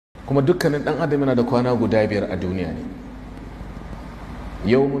kuma dukkanin dan adam yana da kwana guda biyar a duniya ne.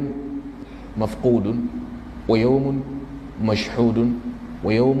 Yawmun mafqudun wa yawmun mashhudun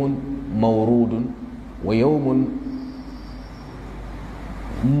wa yawmun mawrudun wa yawmun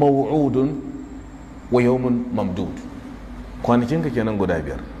maw'udun wa yawmun mamdud. Kwanakin ka kenan guda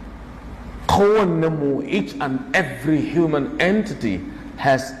biyar. Kowane mu, each and every human entity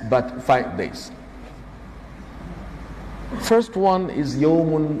has but 5 days. First one is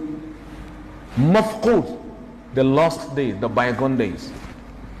yawmun mafqud, the lost days, the bygone days.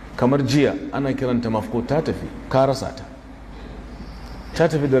 Kamar jiya ana kiranta mafqud, ta tafi, ka rasa ta. Ta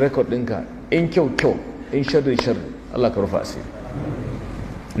tafi da record ɗinka, in kyau kyau, in sharri sharri, Allah ka rufa asiri.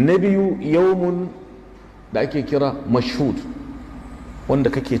 Na biyu yawmun da ake kira mashhud, wanda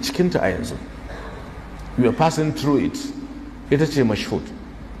kake cikinta a yanzu. You are passing through it. Ita ce mashhud.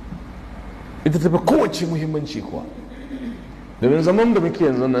 Ita tafi kowace muhimmanci kuwa. Domin zaman da muke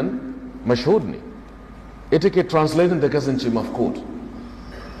yanzu nan mashhud ne. Ita ke translating ta kasance mafqud.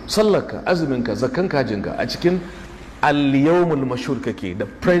 Sallarka, azuminka, zakkan kajinka a cikin al-yawmul mashhud kake, the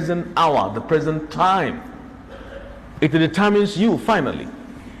present hour, the present time. It determines you finally.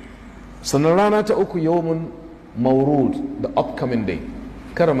 Sannan rana ta uku yawmun mawrud, the upcoming day.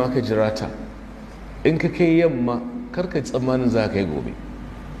 Kar ma ka jira ta. In ka kai yamma kar ka tsammanin za ka yi gobe.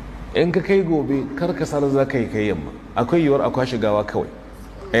 In ka kai gobe kar ka sar za ka yi kai yamma. Akwai yiwuwar akwai shigawa kawai.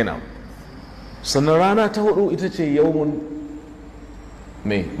 Aina. Sannan rana ta hudu ita ce yawmun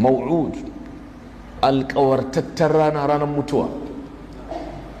mai maw'ud, alƙawartattar rana, ranar mutuwa.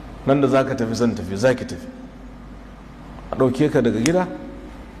 Nan da za ka tafi zan tafi, za ki tafi. A ɗauke ka daga gida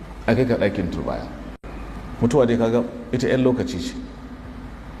a kai ka ɗakin turbaya. Mutuwa dai kaga ita 'yan lokaci ce.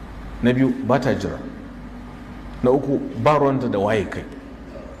 Na biyu ba ta jira. Na uku ba ruwanta da waye kai.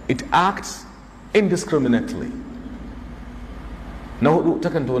 It acts indiscriminately. Na hudu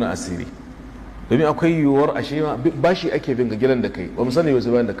takan tona asiri, domin akwai yiwuwar ashe ma bashi ake bin ga gidan da kai, ba mu sani yau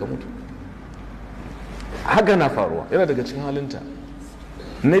bayan da ka mutu. Haka na faruwa, yana daga cikin halinta.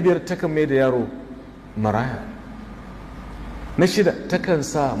 Na biyar takan mai da yaro maraya. Na shida takan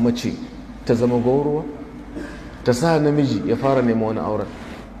sa mace ta zama gauruwa, ta sa namiji ya fara neman wani auren.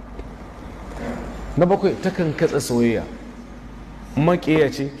 Na bakwai takan katsa soyayya,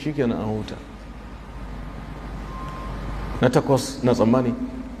 maƙiya ce shikenan an huta. Na takwas na tsammani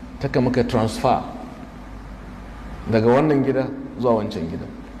takan maka transfer daga wannan gida zuwa wancan gida.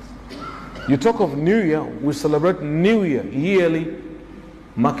 You talk of New Year, we celebrate New Year yearly.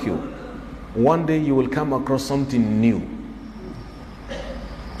 Mark you, one day you will come across something new.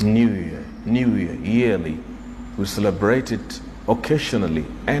 New Year yearly, we celebrate it occasionally,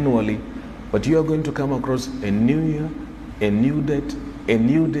 annually, but you are going to come across a new year, a new date, a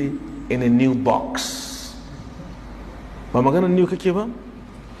new day, in a new box. Ba magana new kake ba?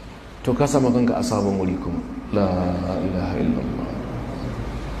 To ka sama kanka a sabon wuri kuma. La ilaha illallah.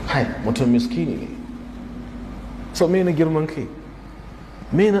 Hai, mutum miskini ne. So me na girman kai?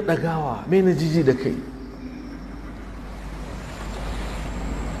 Me na ɗagawa? Me na jiji da kai?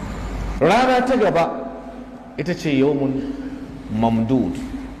 Rana ta gaba ita ce yawmun mamdud,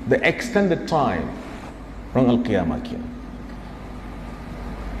 the extended time, ran alkiyama kenan.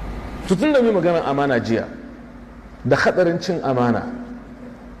 Tutun da mai magana amana jiya da hadarin cin amana,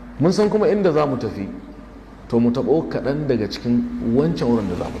 mun san kuma inda za mu tafi, to mu taɓo kaɗan daga cikin wancan wurin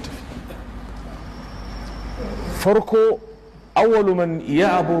da za mu tafi. Farko awwalu man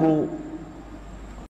ya'buru